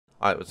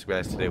Alright, what's up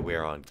guys? Today we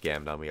are on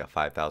Gamdom. We got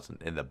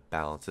 5,000 in the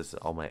balance. This is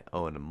all my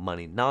own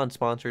money,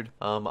 non-sponsored.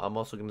 I'm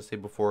also going to say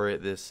before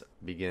this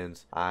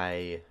begins,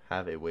 I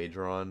have a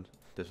wager on.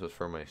 This was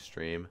for my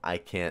stream. I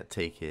can't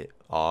take it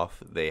off.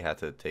 They had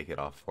to take it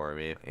off for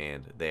me,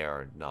 and they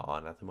are not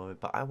on at the moment.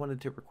 But I wanted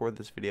to record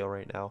this video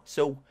right now,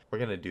 so we're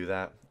going to do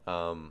that.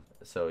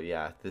 So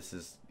yeah, this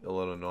is a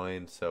little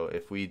annoying. So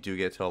if we do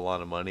get to a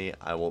lot of money,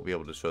 I won't be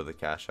able to show the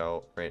cash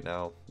out right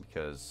now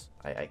because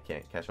I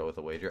can't cash out with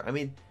a wager. I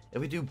mean, if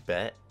we do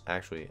bet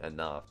actually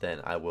enough, then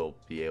I will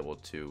be able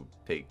to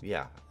take,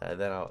 yeah,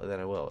 then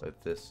I will.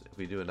 If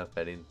we do enough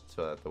betting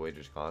so that the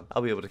wager's gone,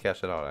 I'll be able to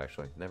cash it out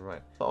actually. Never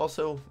mind. But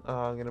also,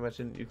 I'm gonna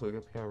mention you can look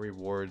up here on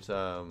rewards,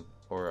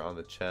 or on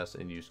the chest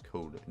and use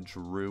code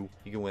Drew.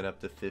 You can win up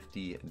to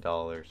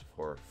 $50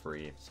 for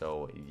free.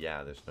 So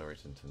yeah, there's no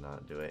reason to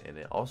not do it, and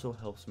it also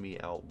helps me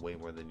out way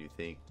more than you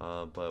think.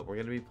 But we're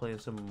gonna be playing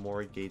some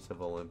more Gates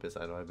of Olympus.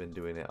 I know I've been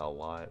doing it a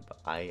lot, but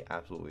I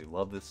absolutely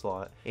love this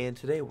slot. And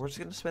today we're just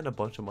gonna spend a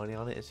bunch of money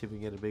on it and see if we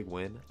can get a big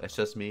win. It's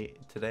just me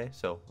today,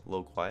 so a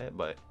little quiet,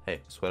 but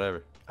hey, it's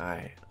whatever. All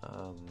right,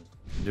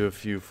 do a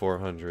few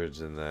 400s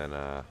and then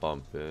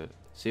bump it.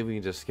 See if we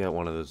can just get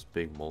one of those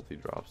big multi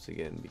drops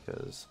again,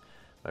 because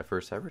my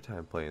first ever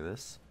time playing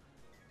this.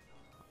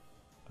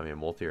 I mean,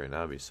 multi right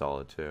now would be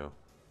solid too.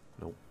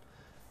 Nope.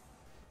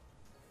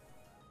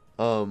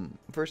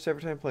 First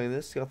ever time playing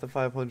this, got the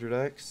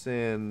 500x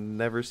and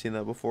never seen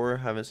that before.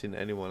 Haven't seen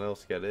anyone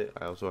else get it.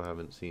 I also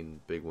haven't seen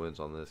big wins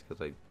on this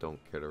because I don't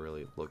care to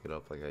really look it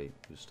up like I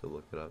used to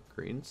look it up.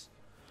 Greens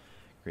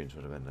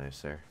would have been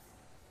nice there.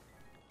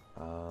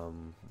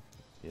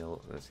 You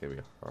know, that's gonna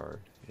be hard.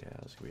 Yeah,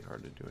 it's gonna be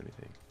hard to do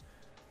anything.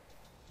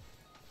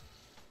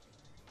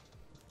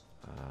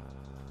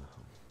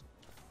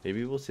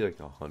 Maybe we'll see like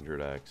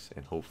 100x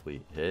and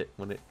hopefully hit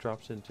when it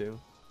drops into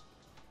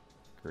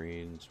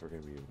greens. We're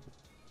gonna be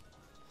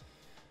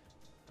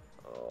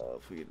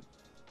if we get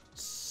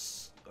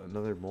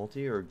another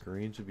multi or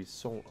greens would be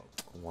so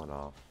one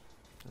off.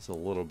 That's a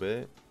little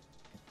bit.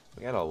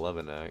 We got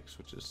 11x,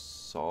 which is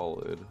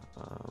solid.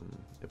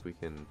 If we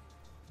can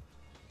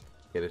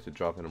get it to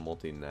drop in a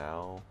multi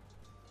now.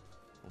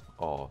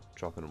 Oh,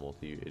 drop in a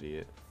multi, you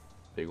idiot.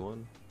 Big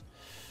one.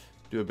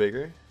 Do a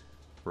bigger.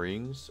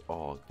 Rings.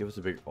 Oh, give us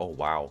a big. Oh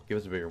wow, give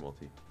us a bigger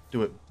multi.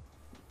 Do it.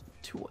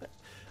 Do it.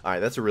 All right,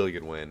 that's a really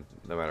good win.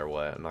 No matter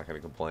what, I'm not gonna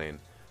complain.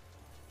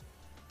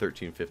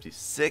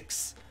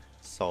 1356,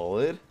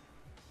 solid.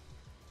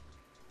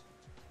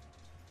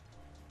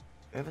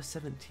 I have a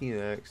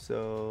 17x.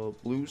 So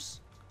blues.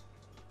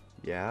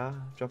 Yeah,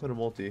 drop in a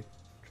multi.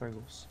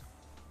 Triangles.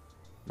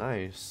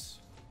 Nice.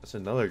 That's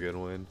another good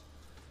win.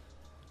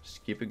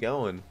 Just keep it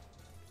going.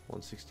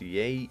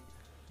 168.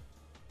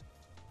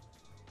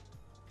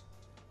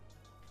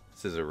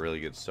 This is a really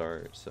good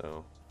start,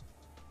 so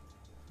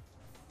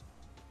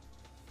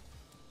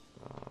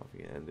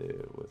we can end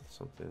it with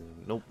something.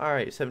 Nope. All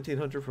right,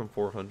 1700 from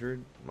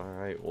 400. All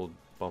right, we'll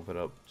bump it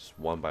up just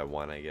one by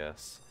one, I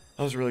guess.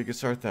 That was a really good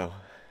start, though.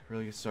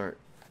 Really good start.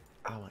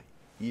 Ow, my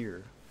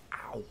ear.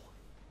 Ow.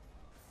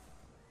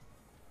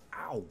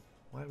 Ow.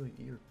 Why is my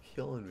ear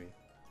killing me?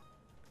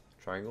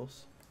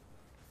 Triangles.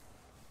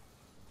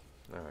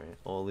 All right.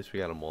 Well, at least we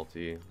got a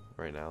multi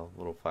right now.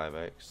 Little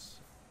 5x.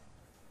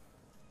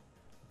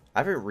 I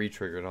haven't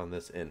re-triggered on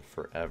this in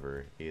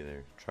forever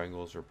either.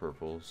 Triangles or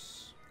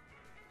purples.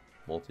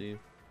 Multi.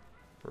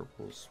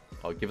 Purples.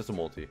 Oh, give us a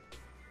multi.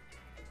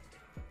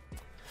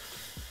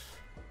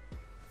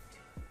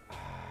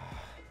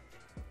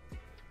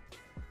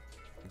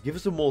 Give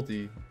us a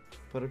multi.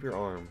 Put up your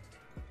arm.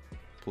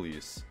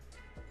 Please.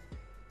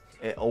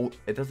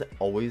 It doesn't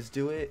always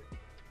do it.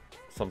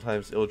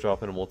 Sometimes it'll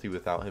drop in a multi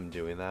without him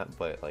doing that.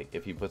 But like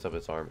if he puts up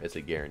his arm, it's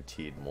a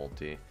guaranteed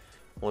multi.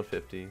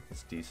 150,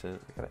 it's decent.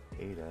 I got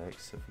an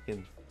 8x. If we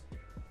can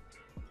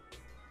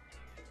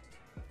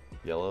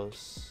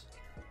yellows,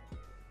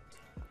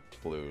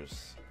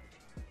 blues.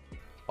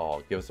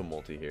 Oh, give us a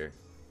multi here.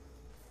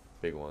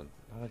 Big one.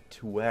 Not a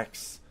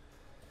 2x.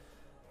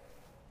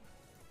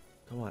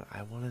 Come on,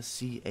 I want to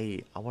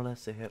see I want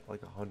us to hit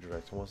like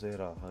 100x. I want us to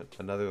hit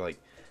another like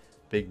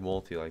big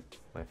multi like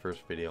my first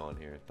video on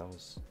here. That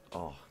was,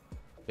 oh,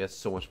 he has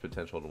so much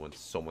potential to win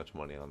so much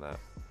money on that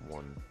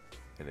one,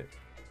 and it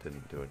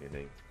didn't do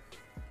anything.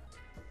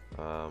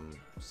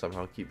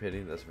 Somehow keep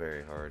hitting. That's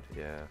very hard.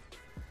 Yeah,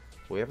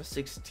 we have a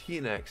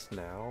 16x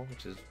now,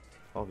 which is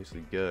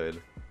obviously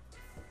good.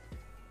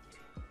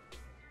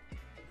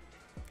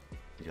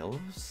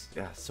 Yellows,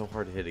 yeah, it's so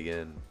hard to hit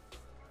again.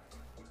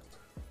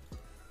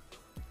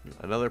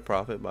 Another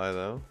profit buy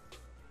though.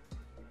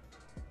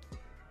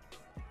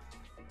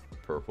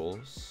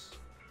 Purples,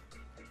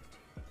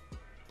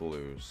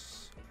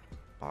 blues,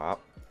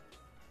 pop.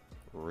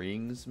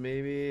 Rings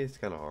maybe? It's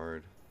kind of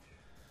hard.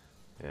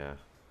 Yeah.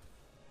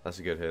 That's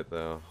a good hit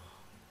though.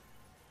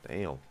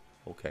 Damn.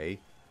 Okay.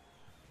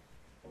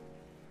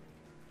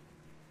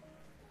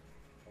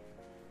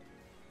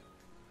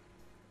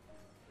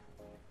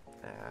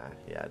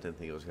 Yeah, I didn't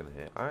think it was gonna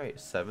hit. Alright,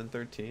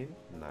 713.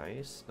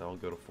 Nice. Now we'll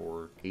go to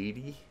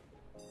 480.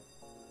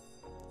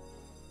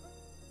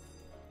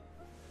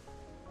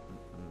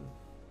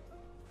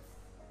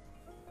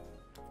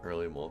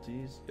 early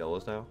multis.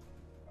 Yellows now.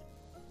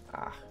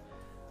 Ah.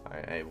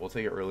 Alright, we'll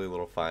take an early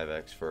little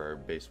 5x for our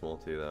base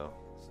multi though.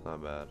 It's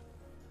not bad.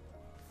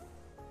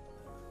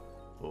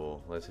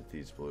 Cool. Let's hit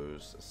these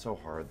blues. It's so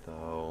hard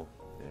though.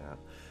 Yeah.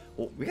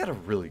 Well, we got a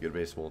really good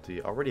base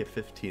multi. Already a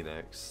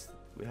 15x.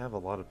 We have a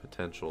lot of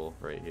potential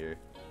right here.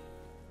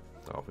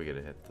 Oh, if we get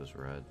to hit those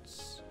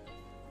reds.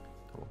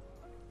 Come on.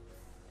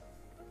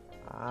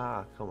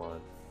 Ah, come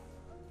on.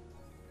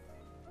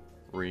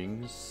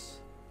 Rings.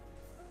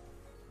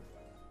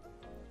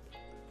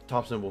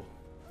 Top symbol.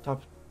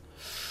 Top.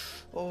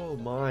 Oh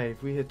my,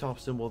 if we hit top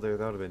symbol there,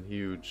 that would have been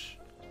huge.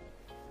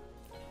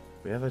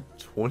 We have a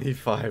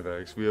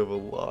 25x. We have a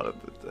lot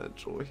of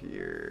potential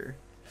here.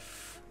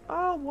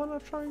 Ah,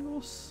 one-off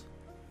triangles.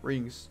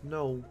 Rings.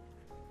 No.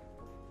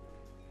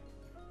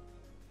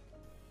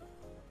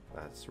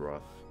 That's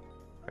rough.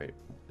 Alright,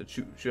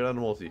 shoot out a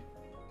multi.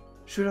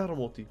 Shoot out a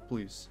multi,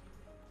 please.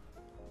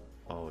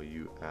 Oh,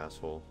 you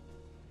asshole.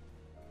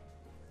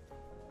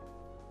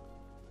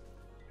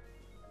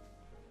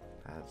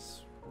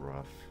 That's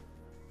rough.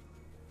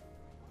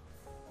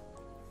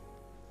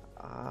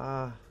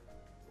 Ah.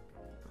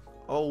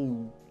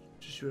 Oh,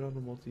 just shoot out a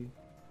multi.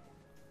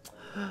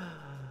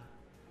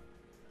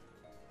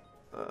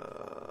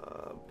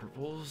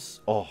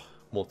 Purples. Oh,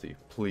 multi,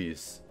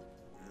 please.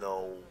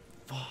 No.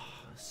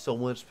 So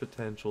much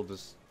potential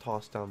just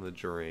tossed down the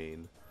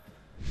drain.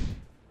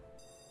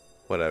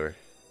 Whatever.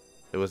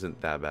 It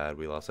wasn't that bad.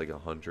 We lost like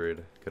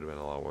 100. Could have been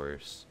a lot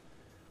worse.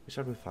 We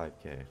started with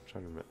 5k. I'm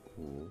trying to remember.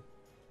 Ooh.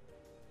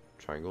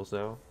 Triangles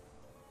now.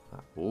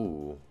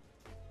 Ooh.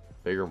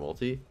 Bigger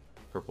multi.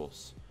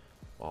 Purples.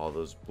 All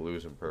those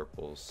blues and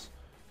purples.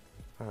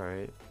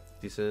 Alright.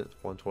 Decent.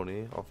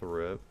 120 off the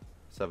rip.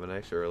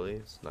 7x early.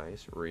 It's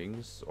nice.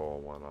 Rings. Oh,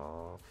 one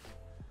off.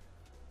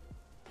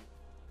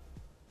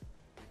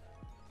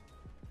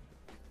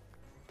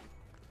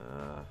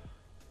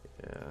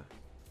 Yeah.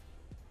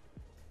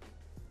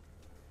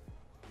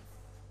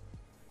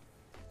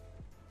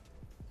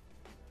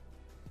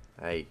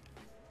 Hey.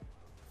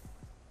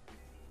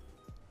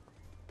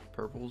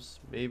 Purples,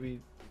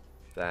 maybe?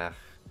 Ah.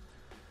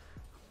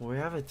 Well, we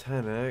have a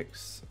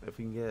 10x. If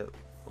we can get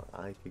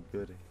like a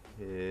good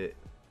hit.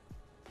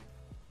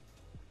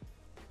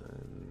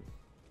 Then...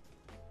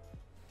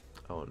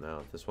 Oh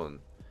no, this one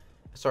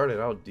started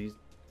out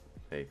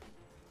Hey.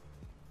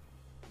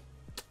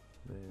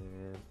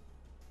 Man.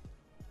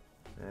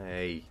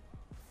 Hey.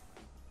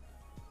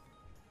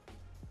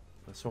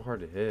 That's so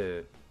hard to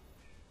hit.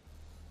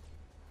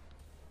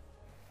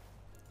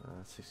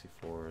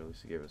 64. At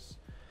least it gave us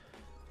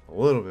a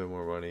little bit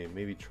more money.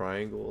 Maybe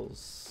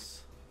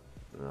triangles.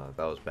 No,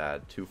 that was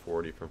bad.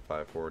 240 from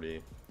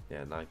 540.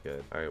 Yeah, not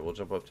good. All right, we'll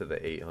jump up to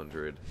the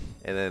 800,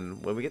 and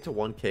then when we get to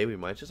 1k, we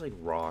might just like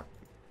rock,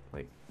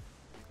 like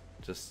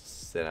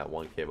just sit at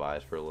 1k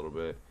buys for a little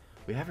bit.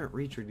 We haven't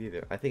re-triggered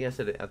either. I think I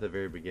said it at the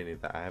very beginning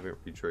that I haven't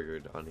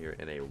re-triggered on here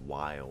in a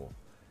while.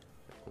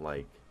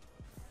 Like,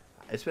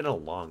 it's been a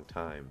long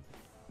time,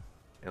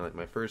 and like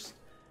my first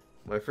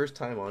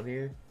time on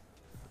here,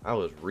 I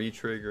was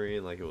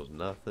re-triggering like it was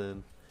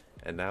nothing,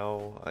 and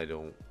now I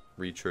don't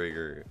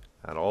re-trigger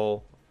at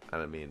all.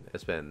 And I mean,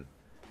 it's been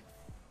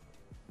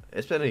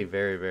a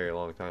very, very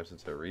long time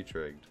since I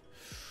re-trigged.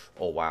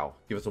 Oh wow,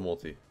 give us a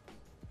multi.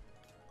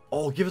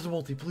 Oh, give us a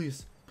multi,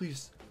 please,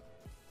 please.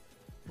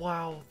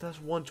 Wow, that's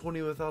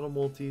 120 without a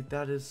multi.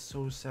 That is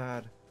so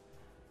sad.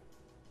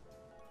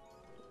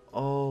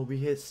 Oh, we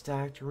hit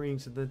stacked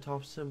rings and then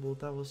top symbol.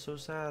 That was so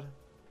sad.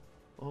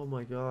 Oh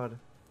my god,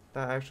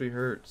 that actually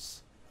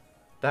hurts.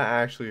 That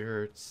actually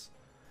hurts.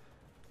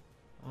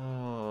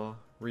 Oh,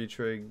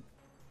 retrig.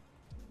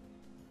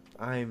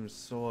 I'm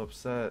so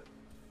upset.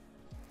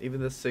 Even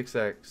the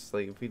 6x,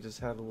 like if we just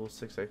had a little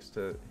 6x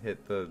to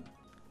hit the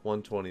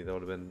 120, that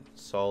would have been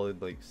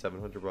solid, like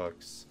 700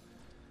 bucks.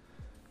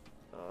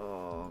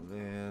 Oh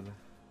man.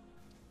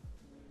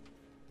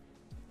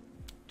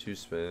 2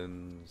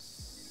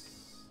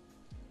 spins.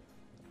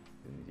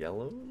 And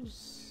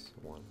yellows?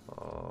 1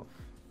 off.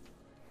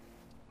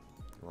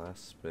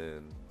 Last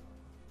spin.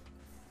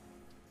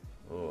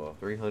 Oh,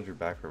 300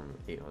 back from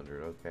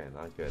 800. Okay,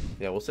 not good.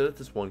 Yeah, we'll sit at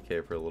this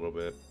 1k for a little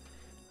bit.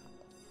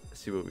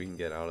 See what we can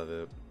get out of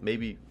it.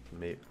 Maybe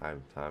I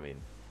mean,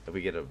 if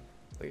we get a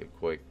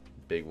quick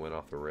big win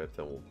off the rip,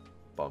 then we'll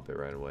bump it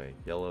right away.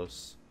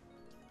 Yellows.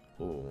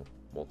 Ooh,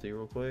 multi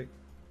real quick.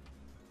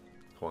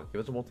 Come on,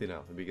 give us a multi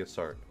now. It'd be a good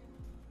start.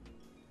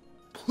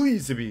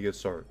 Please, it'd be a good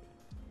start.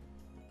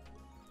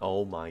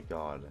 Oh my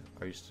god,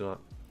 are you still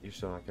not? You're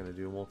still not gonna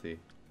do a multi?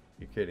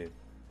 You're kidding.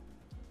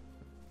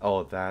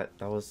 Oh, that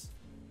was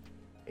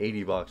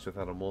 80 bucks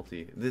without a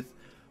multi.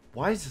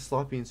 Why is this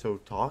slot being so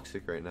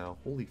toxic right now?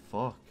 Holy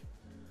fuck.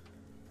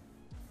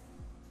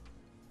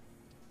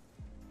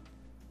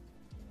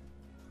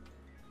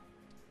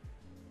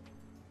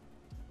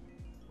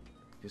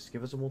 Just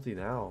give us a multi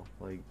now.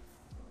 Like,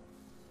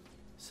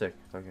 sick.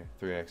 Okay,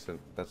 3x. And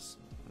that's.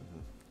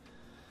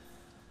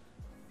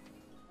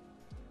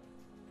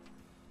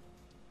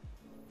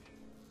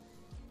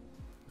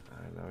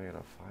 Alright, now we got a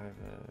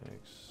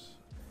 5x.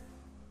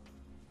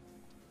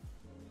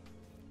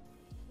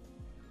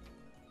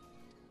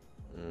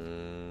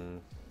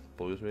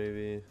 yellows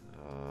maybe.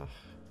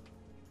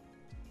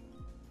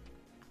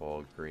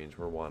 All greens.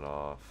 We're one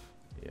off.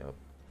 Yep.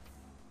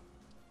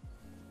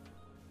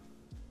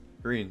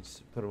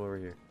 Greens. Put them over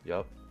here.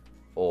 Yep.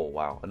 Oh,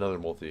 wow. Another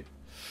multi.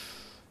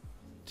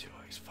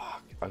 2x.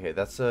 Fuck. Okay,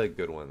 that's a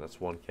good one. That's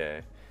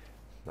 1k.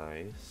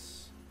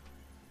 Nice.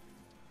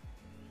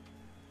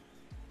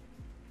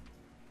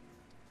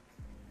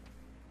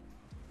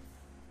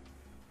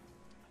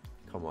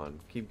 Come on.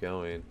 Keep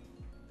going.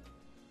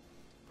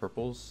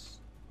 Purples.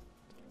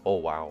 Oh,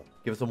 wow.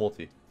 Give us a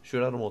multi.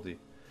 Shoot out a multi.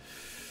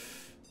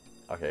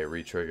 Okay,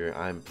 retrigger.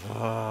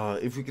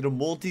 If we get a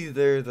multi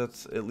there,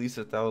 that's at least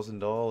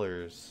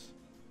 $1,000.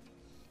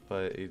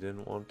 But he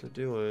didn't want to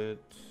do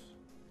it.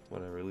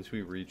 Whatever, at least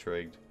we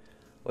retrigged.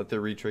 Let the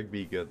retrig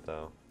be good,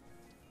 though.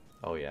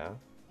 Oh, yeah?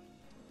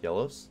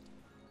 Yellows?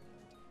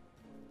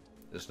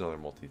 There's another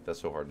multi.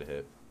 That's so hard to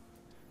hit.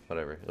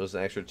 Whatever. It was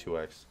an extra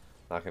 2x.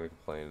 Not gonna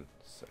complain.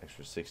 It's an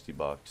extra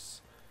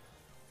 $60.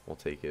 We'll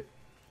take it.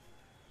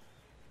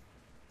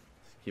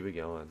 Keep it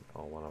going.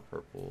 Oh, one of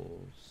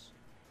purples.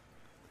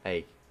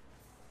 Hey.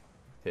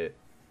 Hit.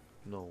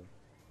 No.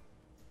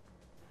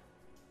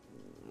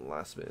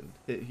 Last spin.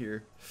 Hit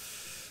here.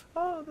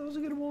 Oh, that was a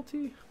good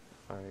multi.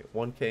 Alright,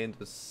 1k into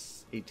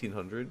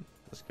 1800.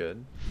 That's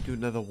good. Do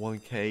another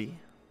 1k.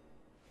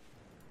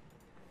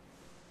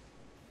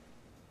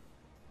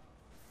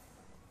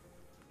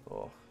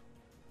 Oh.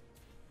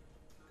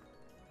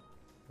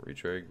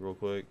 Retrig real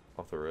quick.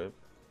 Off the rip.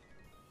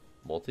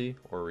 Multi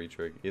or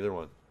retrig. Either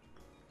one.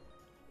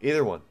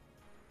 Either one.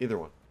 Either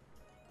one.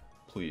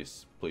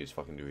 Please. Please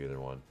fucking do either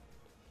one.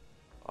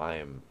 I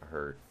am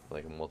hurt.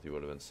 Like a multi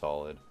would have been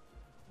solid.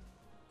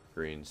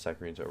 Green. Sec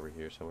green's over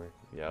here somewhere.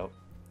 Yep.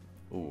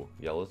 Ooh.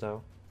 Yellows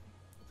now.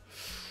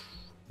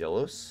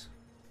 Yellows.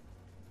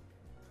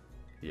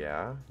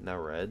 Yeah. Now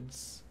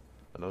reds.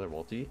 Another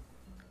multi.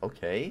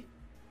 Okay.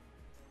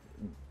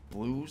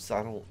 Blues.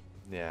 I don't.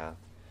 Yeah.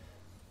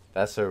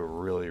 That's a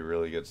really,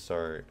 really good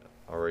start.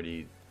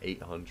 Already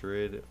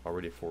 800.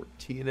 Already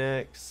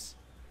 14x.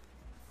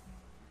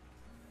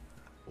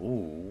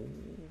 Ooh.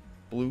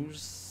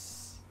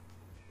 Blues.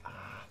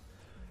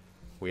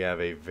 We have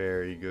a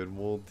very good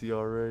multi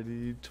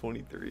already.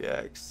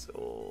 23x.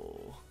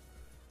 Oh.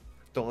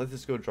 Don't let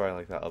this go dry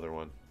like that other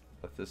one.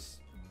 Let this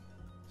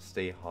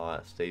stay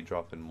hot. Stay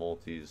dropping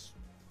multis.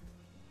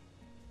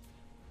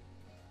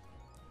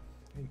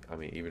 I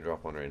mean, even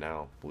drop one right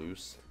now.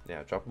 Blues.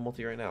 Yeah, drop a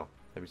multi right now.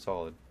 That'd be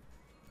solid.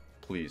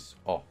 Please.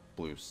 Oh,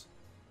 blues.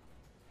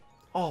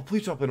 Oh,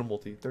 please drop in a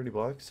multi.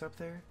 $30 up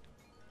there.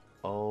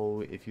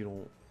 Oh, if you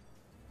don't.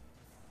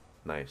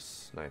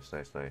 Nice, nice,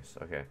 nice, nice.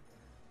 Okay,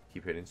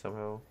 keep hitting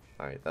somehow.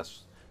 All right,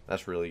 that's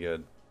really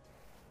good.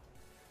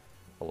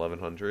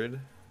 1100.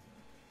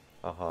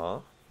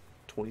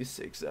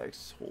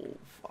 26x. Oh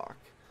fuck.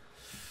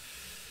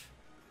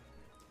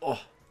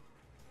 Oh,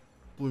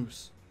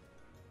 blues.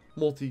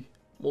 Multi.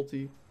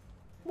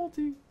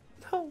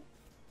 No.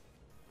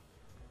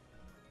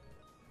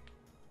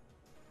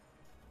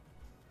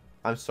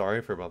 I'm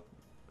sorry for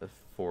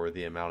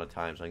the amount of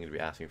times I'm going to be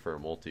asking for a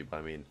multi, but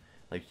I mean,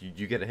 like,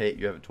 you get a hit,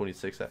 you have a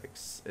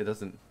 26x. It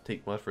doesn't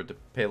take much for it to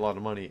pay a lot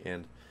of money,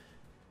 and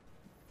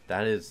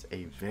that is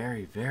a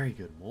very, very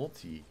good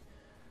multi.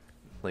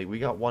 Like, we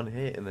got one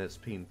hit, and then it's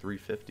paying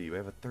 350. We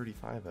have a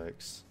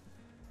 35x.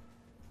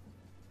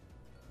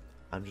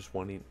 I'm just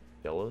wanting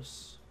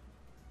yellows.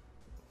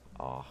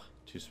 Ah,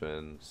 2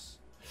 spins.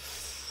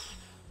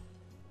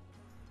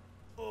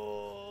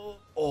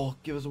 Oh,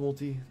 give us a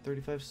multi.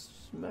 35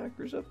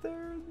 smackers up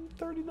there.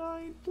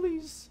 39,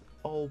 please.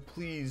 Oh,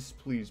 please,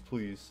 please,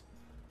 please.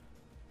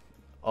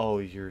 Oh,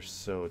 you're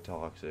so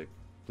toxic.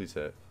 Please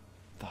hit.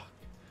 Fuck.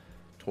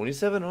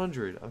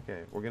 2700.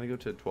 Okay, we're gonna go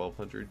to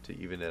 1200 to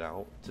even it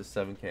out to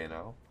 7k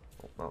now.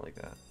 Oh, not like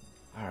that.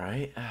 All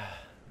right.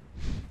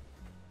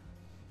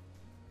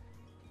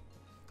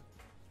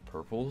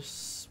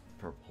 Purples.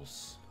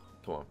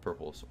 Come on,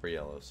 purples or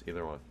yellows.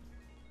 Either one.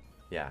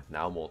 Yeah,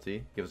 now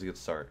multi. Give us a good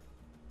start.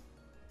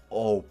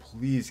 Oh,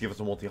 please give us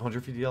a multi.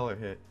 $150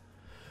 hit.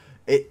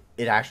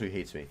 It actually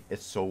hates me.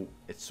 It's such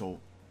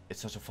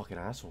a fucking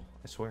asshole.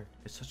 I swear.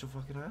 It's such a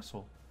fucking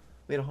asshole.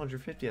 We had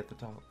 150 at the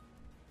top.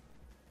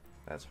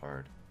 That's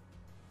hard.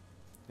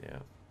 Yeah.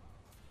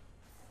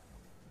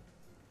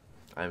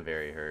 I'm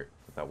very hurt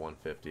with that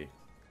 150.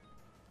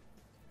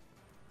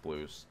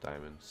 Blues,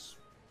 diamonds.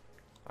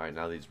 Alright,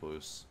 now these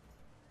blues.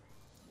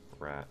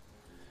 Rat.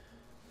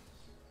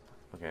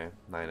 Okay,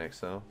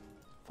 9x though.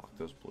 Fuck,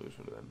 those blues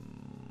would have been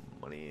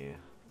money.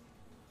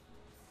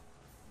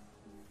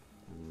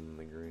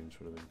 The greens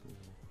would have been cool.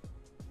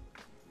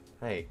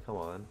 Hey, come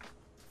on.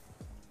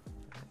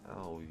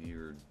 Oh,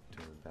 you're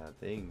doing bad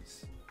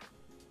things.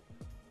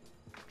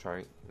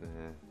 Trying.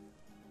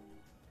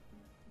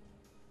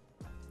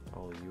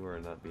 Oh, you are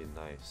not being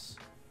nice.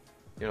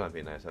 You're not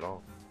being nice at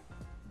all.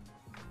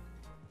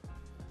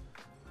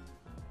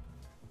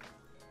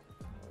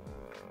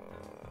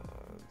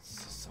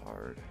 It's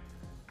hard.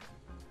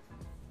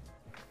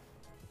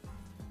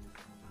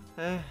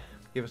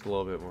 Give us a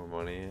little bit more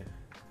money.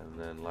 And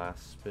then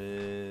last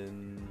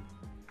spin.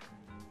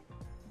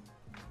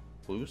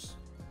 Blues?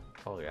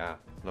 Oh yeah.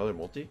 Another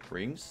multi?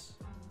 Rings?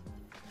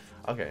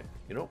 Okay,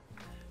 you know,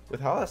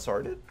 with how that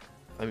started,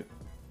 I mean,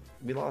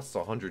 we lost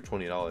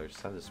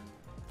 $120. That is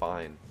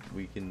fine.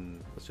 We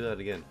can, let's do that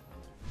again.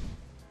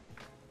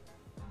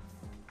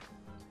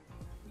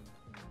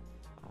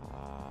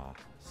 Ah,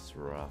 it's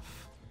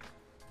rough.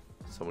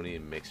 So many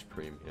mixed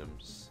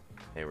premiums.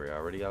 Hey, we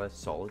already got a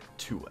solid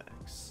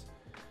 2x.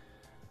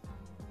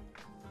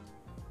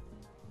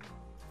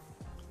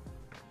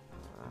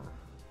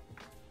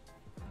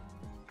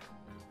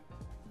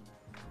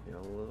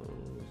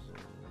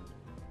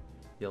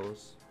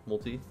 Yellows,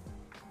 multi,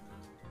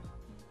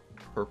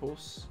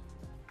 purples.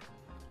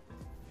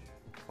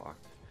 Fuck.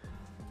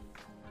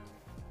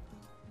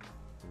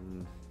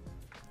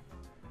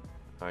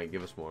 All right,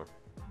 give us more.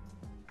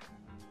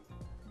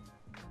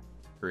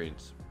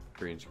 Greens,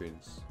 greens,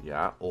 greens.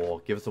 Yeah. Oh,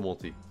 give us a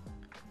multi.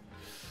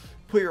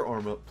 Put your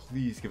arm up,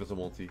 please. Give us a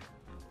multi.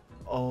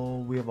 Oh,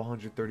 we have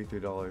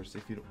 $133.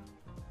 If you don't,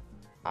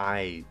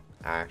 I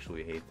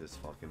actually hate this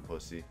fucking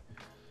pussy.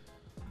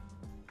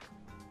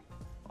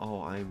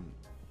 Oh, I'm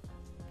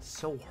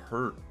so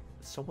hurt.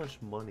 So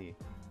much money.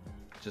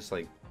 Just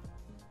like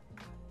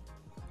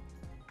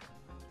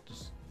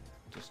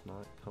just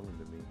not coming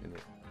to me, and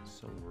it's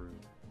so rude.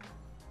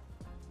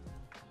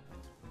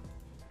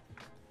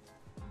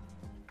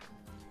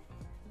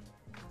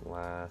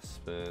 Last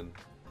spin.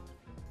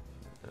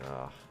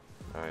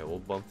 Alright, we'll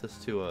bump this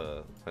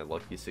to my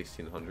lucky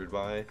 1600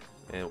 buy.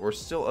 And we're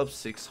still up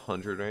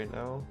 600 right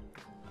now.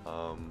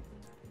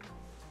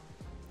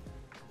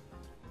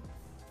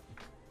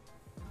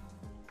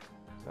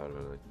 That would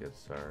have been a good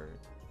start.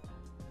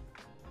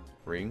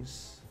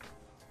 Rings?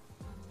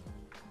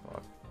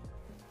 Fuck.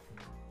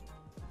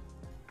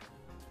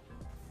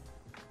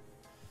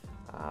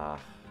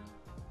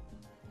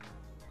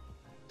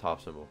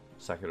 Top symbol.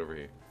 Second over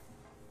here.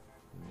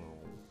 No.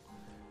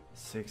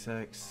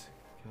 6x.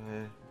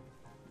 Okay.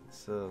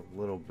 It's a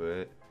little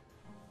bit.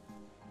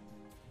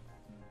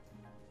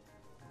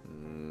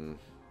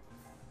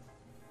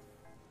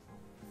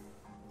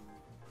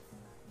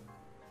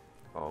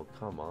 Oh,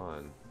 come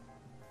on.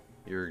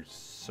 You're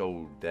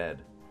so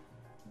dead.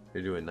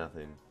 You're doing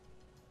nothing.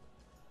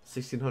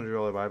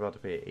 $1,600 buy, about to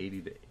pay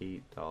 $80 to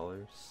 $8.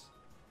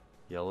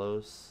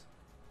 Yellows.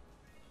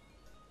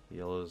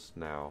 Yellows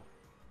now.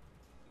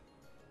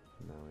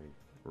 Now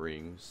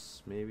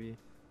rings, maybe.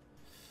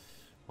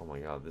 Oh my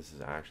god, this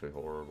is actually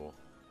horrible.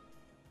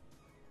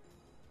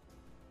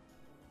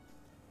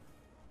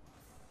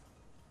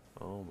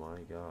 Oh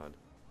my god.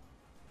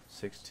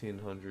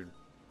 $1,600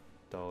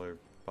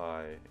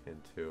 buy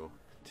into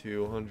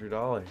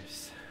 $200.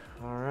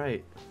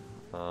 Alright.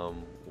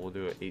 We'll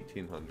do it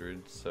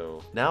 1,800.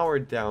 So now we're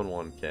down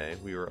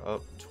 1k. We were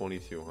up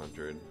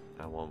 2,200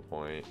 at one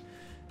point.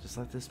 Just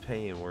let this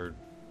pay and we're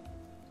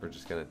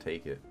just gonna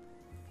take it.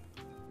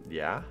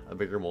 Yeah, a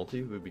bigger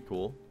multi would be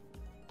cool.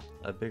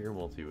 A bigger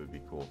multi would be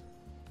cool.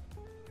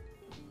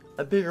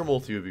 A bigger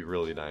multi would be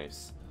really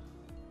nice.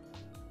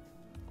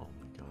 Oh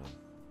my god.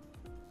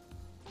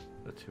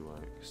 A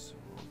 2x.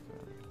 Oh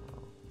god.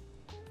 Wow.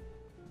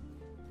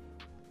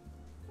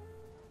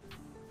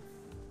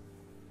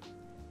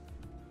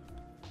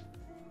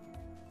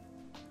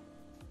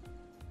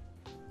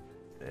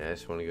 Yeah, I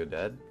just want to go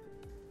dead.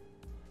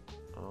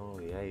 Oh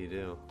yeah, you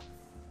do.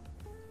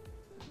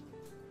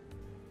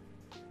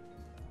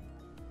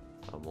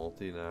 A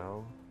multi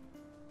now.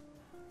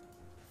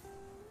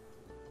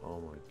 Oh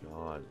my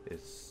god,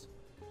 it's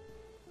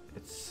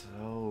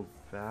so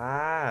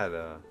bad.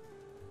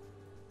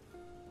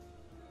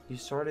 You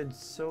started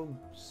so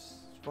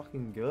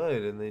fucking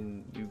good and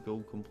then you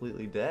go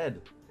completely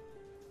dead.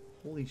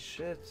 Holy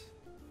shit.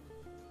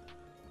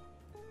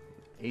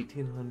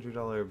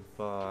 $1,800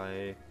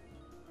 buy.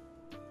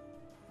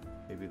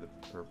 Maybe the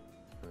purple.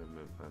 I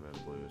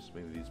meant blues.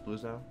 Maybe these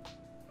blues now?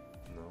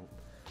 No.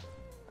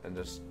 And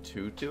just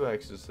two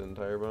 2x's the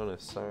entire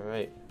bonus.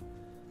 Alright.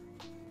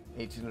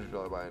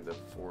 $1,800 buy into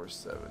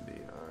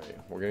 470. Alright.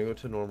 We're gonna go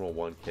to normal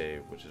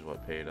 1k, which is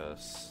what paid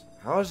us.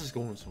 How is this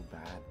going so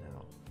bad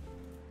now?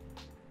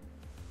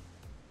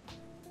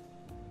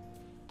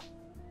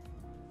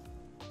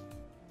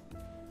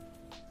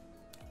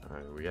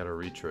 Alright, we got a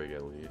retrig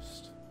at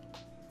least.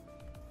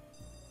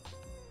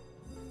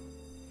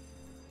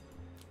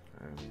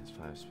 I mean, it's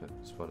 5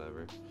 spins,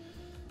 whatever.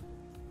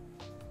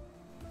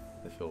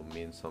 If it'll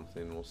mean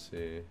something, we'll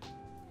see.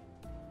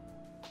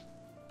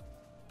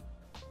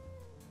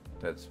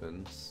 Dead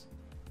spins.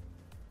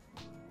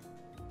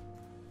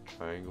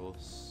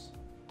 Triangles.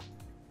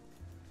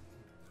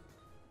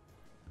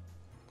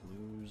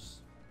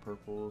 Blues.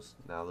 Purples.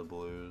 Now the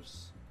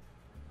blues.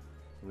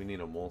 We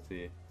need a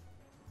multi.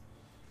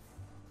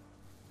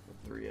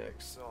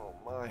 3x. Oh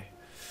my.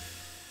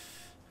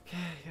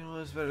 Okay, you know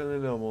what's better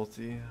than no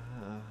multi.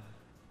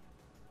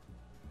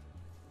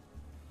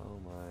 Oh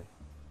my.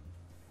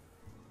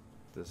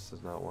 This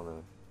does not want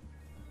to.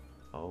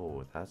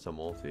 Oh, that's a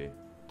multi.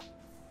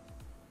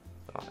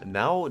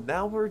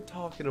 Now we're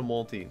talking a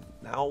multi.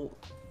 Now,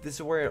 this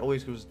is where it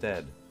always goes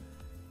dead.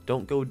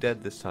 Don't go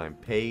dead this time.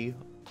 Pay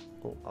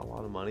a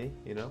lot of money,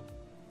 you know?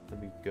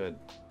 That'd be good,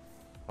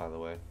 by the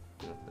way.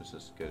 You know, it's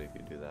just good if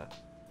you do that.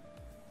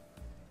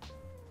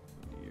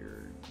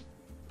 You're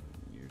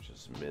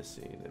just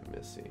missing and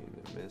missing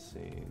and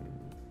missing.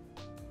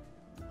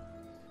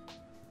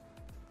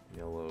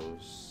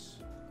 Yellows.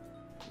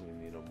 We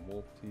need a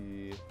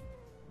multi.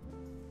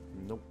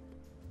 Nope.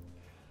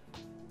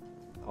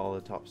 All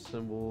the top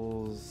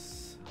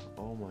symbols.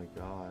 Oh my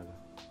god.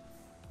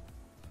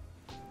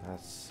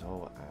 That's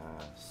so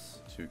ass.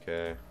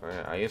 2K.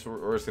 Alright, I guess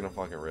we're just gonna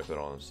fucking rip it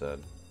all instead.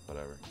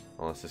 Whatever.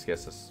 Unless this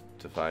gets us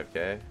to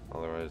 5K.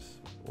 Otherwise,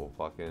 we'll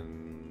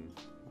fucking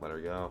let her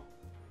go.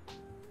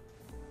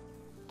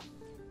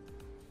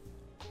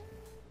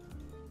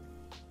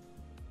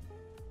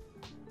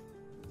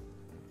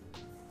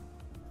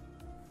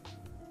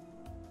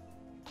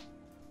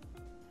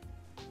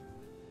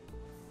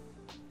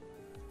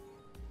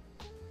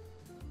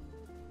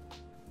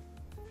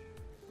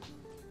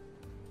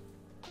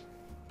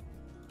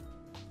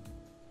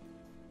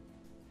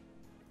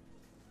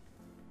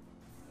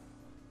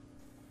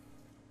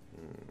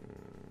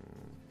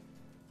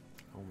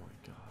 Oh my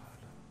god.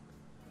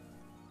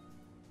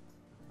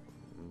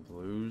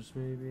 Blues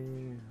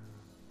maybe?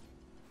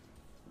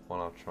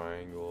 One-off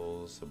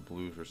triangles. The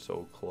blues were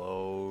so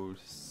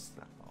close.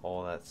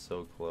 All that's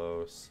so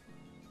close.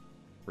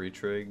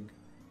 Retrig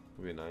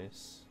would be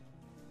nice.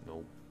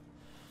 Nope.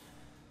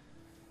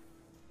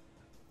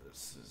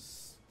 This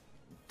is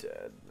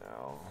dead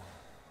now.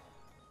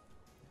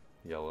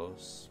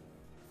 Yellows.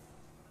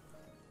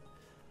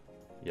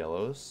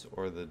 Yellows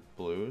or the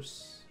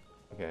blues?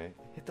 Okay,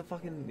 hit the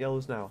fucking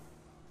yellows now.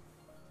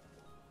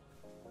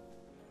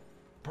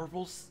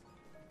 Purples?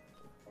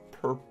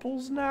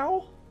 Purples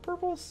now?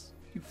 Purples?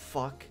 You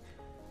fuck.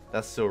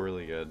 That's still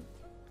really good.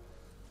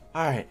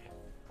 Alright.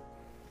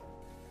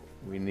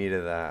 We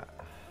needed that.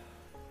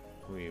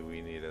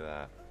 We needed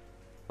that.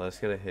 Let's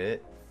get a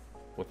hit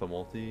with a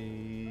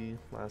multi.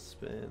 Last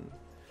spin.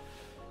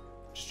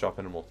 Just drop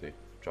in a multi.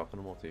 Drop in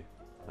a multi.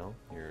 No?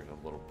 You're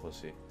a little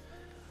pussy.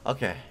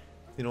 Okay.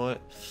 You know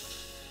what?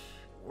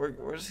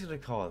 We're just gonna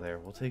call it there.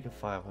 We'll take a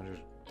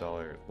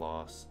 $500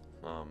 loss,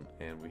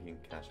 and we can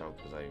cash out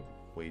because I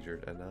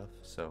wagered enough.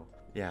 So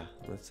yeah,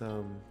 let's get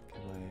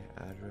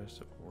my address.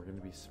 We're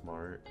gonna be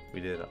smart. We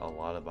did a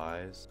lot of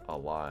buys,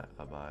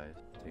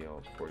 Take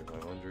out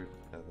 4,500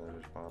 at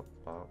the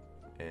pop,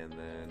 and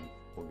then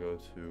we'll go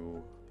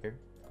to here,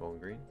 going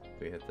green.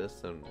 If we hit this,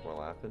 then we're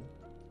laughing.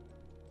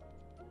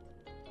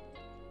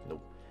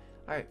 Nope.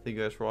 Alright, thank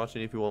you guys for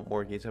watching. If you want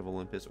more Gates of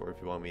Olympus, or if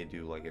you want me to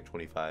do like a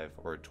 25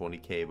 or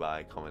 20K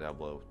buy, comment down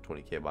below.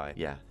 20K buy.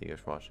 Yeah, thank you guys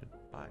for watching.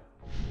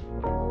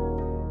 Bye.